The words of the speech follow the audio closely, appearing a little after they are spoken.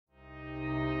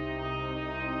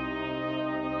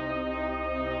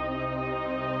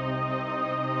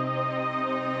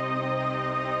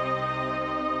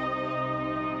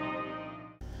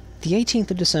The 18th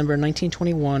of December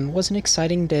 1921 was an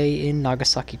exciting day in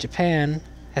Nagasaki, Japan,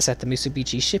 as at the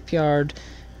Mitsubishi shipyard,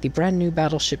 the brand new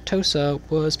battleship Tosa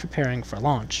was preparing for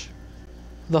launch.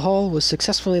 The hull was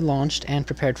successfully launched and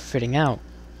prepared for fitting out,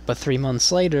 but 3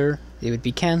 months later, it would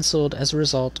be cancelled as a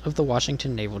result of the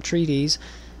Washington Naval Treaties,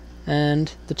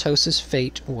 and the Tosa's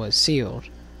fate was sealed.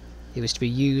 It was to be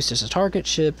used as a target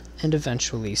ship and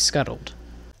eventually scuttled.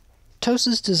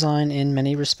 Tosa's design in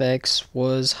many respects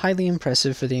was highly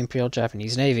impressive for the Imperial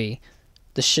Japanese Navy.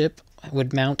 The ship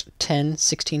would mount 10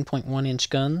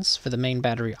 16.1-inch guns for the main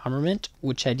battery armament,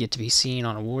 which had yet to be seen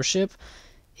on a warship.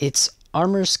 Its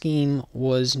armor scheme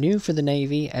was new for the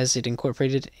Navy as it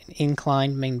incorporated an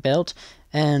inclined main belt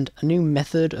and a new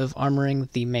method of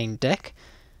armoring the main deck,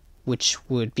 which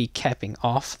would be capping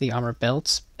off the armor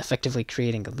belts, effectively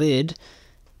creating a lid,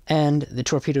 and the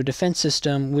torpedo defense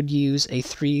system would use a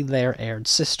 3-layer aired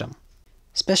system.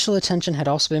 Special attention had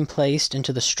also been placed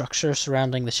into the structure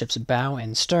surrounding the ship's bow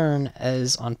and stern,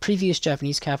 as on previous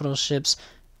Japanese capital ships,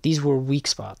 these were weak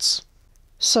spots.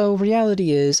 So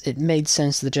reality is, it made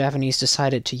sense the Japanese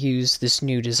decided to use this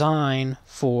new design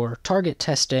for target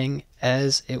testing,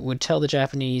 as it would tell the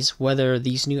Japanese whether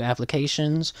these new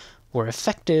applications were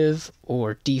effective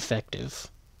or defective.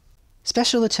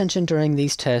 Special attention during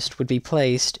these tests would be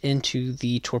placed into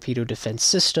the torpedo defense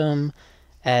system,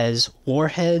 as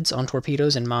warheads on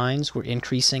torpedoes and mines were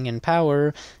increasing in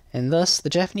power, and thus the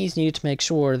Japanese needed to make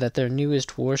sure that their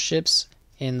newest warships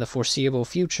in the foreseeable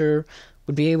future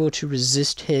would be able to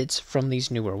resist hits from these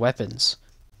newer weapons.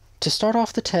 To start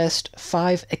off the test,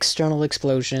 5 external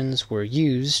explosions were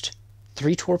used,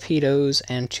 3 torpedoes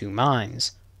and 2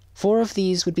 mines. 4 of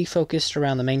these would be focused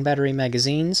around the main battery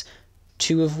magazines,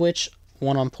 2 of which,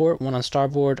 one on port, one on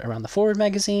starboard, around the forward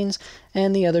magazines,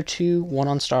 and the other 2, one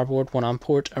on starboard, one on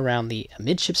port, around the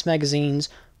amidships magazines,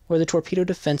 where the torpedo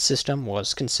defense system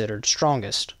was considered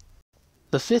strongest.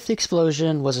 The 5th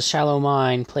explosion was a shallow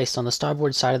mine placed on the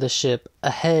starboard side of the ship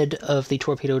ahead of the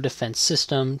torpedo defense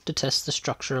system to test the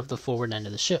structure of the forward end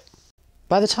of the ship.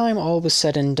 By the time all was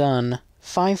said and done,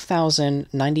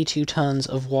 5,092 tons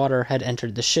of water had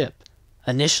entered the ship.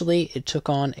 Initially, it took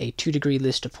on a 2-degree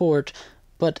list to port,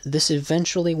 but this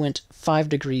eventually went 5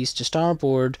 degrees to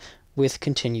starboard with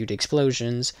continued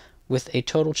explosions, with a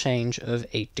total change of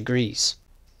 8 degrees.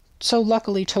 So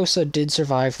luckily Tosa did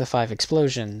survive the 5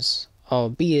 explosions,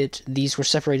 albeit these were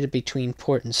separated between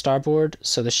port and starboard,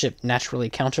 so the ship naturally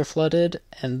counterflooded,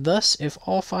 and thus if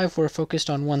all 5 were focused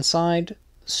on one side,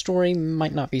 the story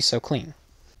might not be so clean.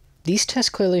 These tests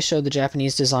clearly showed the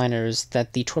Japanese designers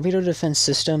that the torpedo defense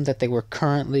system that they were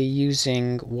currently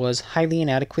using was highly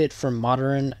inadequate for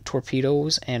modern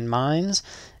torpedoes and mines,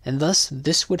 and thus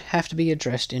this would have to be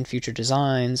addressed in future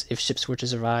designs if ships were to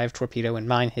survive torpedo and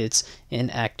mine hits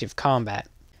in active combat.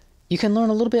 You can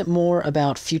learn a little bit more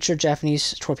about future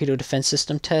Japanese torpedo defense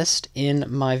system tests in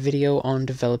my video on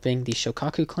developing the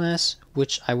Shokaku class,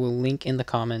 which I will link in the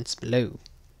comments below.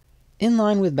 In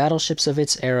line with battleships of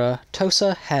its era,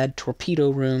 Tosa had torpedo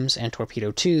rooms and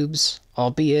torpedo tubes,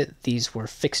 albeit these were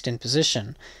fixed in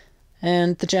position,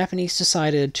 and the Japanese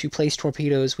decided to place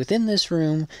torpedoes within this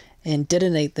room and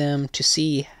detonate them to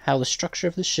see how the structure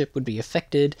of the ship would be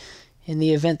affected in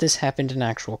the event this happened in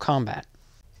actual combat.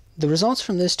 The results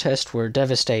from this test were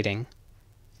devastating.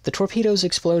 The torpedo's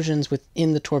explosions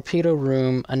within the torpedo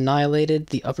room annihilated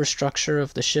the upper structure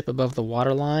of the ship above the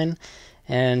waterline,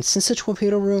 and since the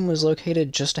torpedo room was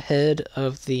located just ahead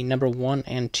of the number 1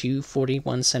 and 2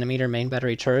 41-centimeter main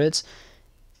battery turrets,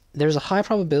 there's a high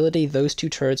probability those 2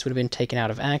 turrets would have been taken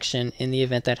out of action in the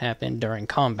event that happened during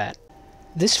combat.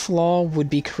 This flaw would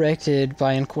be corrected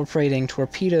by incorporating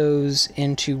torpedoes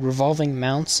into revolving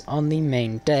mounts on the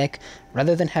main deck,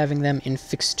 rather than having them in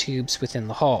fixed tubes within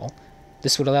the hull.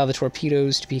 This would allow the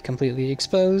torpedoes to be completely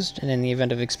exposed, and in the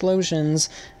event of explosions,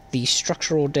 the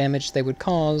structural damage they would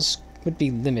cause would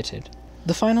be limited.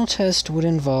 The final test would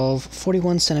involve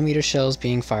 41-centimeter shells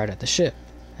being fired at the ship,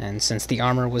 and since the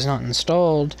armor was not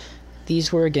installed,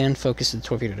 these were again focused at the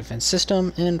torpedo defense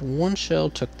system, and 1 shell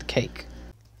took the cake.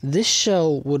 This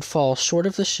shell would fall short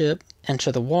of the ship,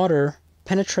 enter the water,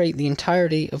 penetrate the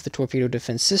entirety of the torpedo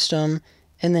defense system,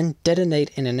 and then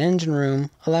detonate in an engine room,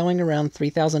 allowing around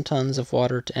 3,000 tons of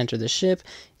water to enter the ship,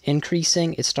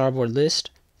 increasing its starboard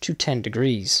list to 10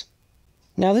 degrees.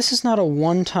 Now this is not a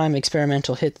one-time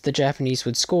experimental hit that the Japanese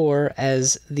would score,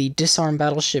 as the disarmed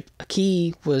battleship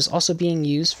Aki was also being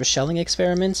used for shelling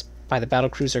experiments by the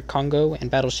battlecruiser Kongo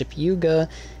and battleship Yuga,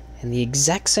 and the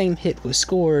exact same hit was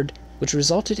scored, which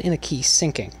resulted in Aki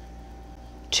sinking.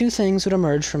 2 things would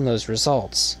emerge from those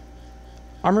results.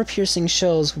 Armor-piercing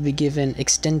shells would be given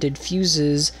extended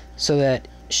fuses so that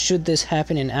should this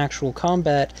happen in actual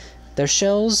combat, their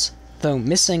shells, though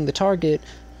missing the target,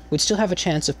 would still have a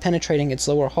chance of penetrating its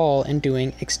lower hull and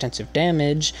doing extensive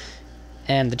damage,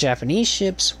 and the Japanese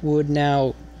ships would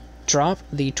now drop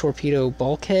the torpedo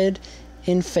bulkhead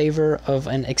in favor of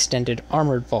an extended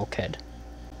armored bulkhead.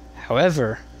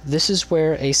 However, this is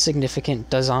where a significant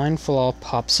design flaw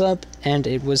pops up, and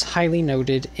it was highly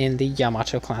noted in the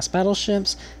Yamato-class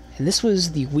battleships, and this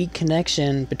was the weak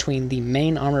connection between the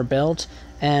main armor belt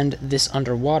and this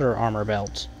underwater armor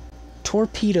belt.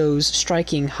 Torpedoes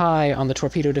striking high on the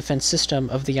torpedo defense system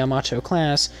of the Yamato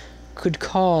class could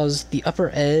cause the upper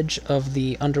edge of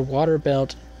the underwater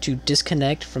belt to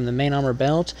disconnect from the main armor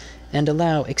belt and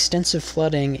allow extensive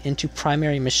flooding into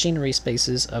primary machinery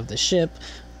spaces of the ship,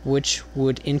 which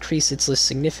would increase its list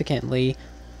significantly,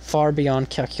 far beyond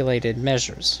calculated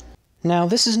measures. Now,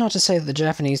 this is not to say that the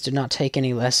Japanese did not take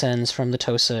any lessons from the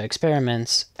Tosa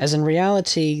experiments, as in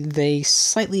reality they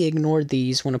slightly ignored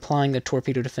these when applying the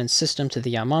torpedo defense system to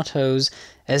the Yamatos,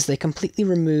 as they completely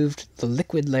removed the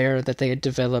liquid layer that they had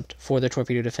developed for their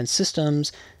torpedo defense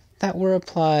systems that were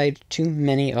applied to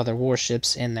many other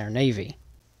warships in their navy.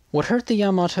 What hurt the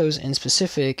Yamatos in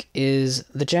specific is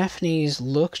the Japanese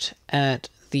looked at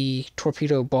the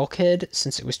torpedo bulkhead,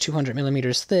 since it was 200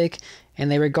 millimeters thick, and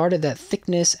they regarded that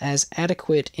thickness as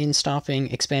adequate in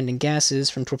stopping expanding gases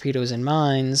from torpedoes and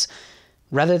mines,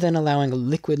 rather than allowing a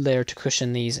liquid layer to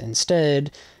cushion these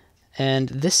instead, and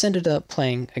this ended up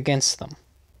playing against them.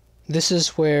 This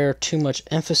is where too much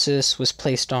emphasis was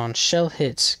placed on shell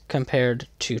hits compared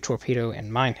to torpedo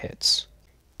and mine hits.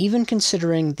 Even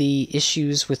considering the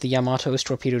issues with the Yamato's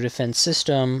torpedo defense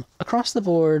system, across the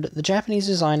board, the Japanese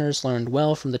designers learned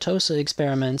well from the Tosa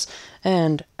experiments,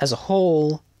 and, as a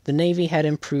whole, the Navy had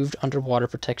improved underwater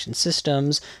protection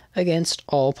systems against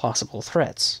all possible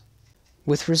threats.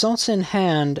 With results in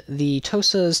hand, the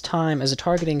Tosa's time as a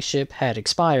targeting ship had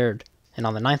expired, and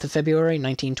on the 9th of February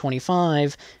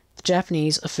 1925, the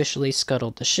Japanese officially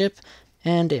scuttled the ship,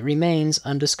 and it remains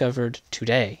undiscovered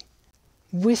today.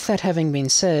 With that having been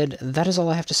said, that is all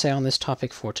I have to say on this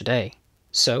topic for today.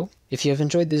 So, if you have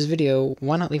enjoyed this video,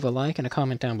 why not leave a like and a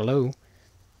comment down below?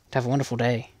 Have a wonderful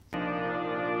day.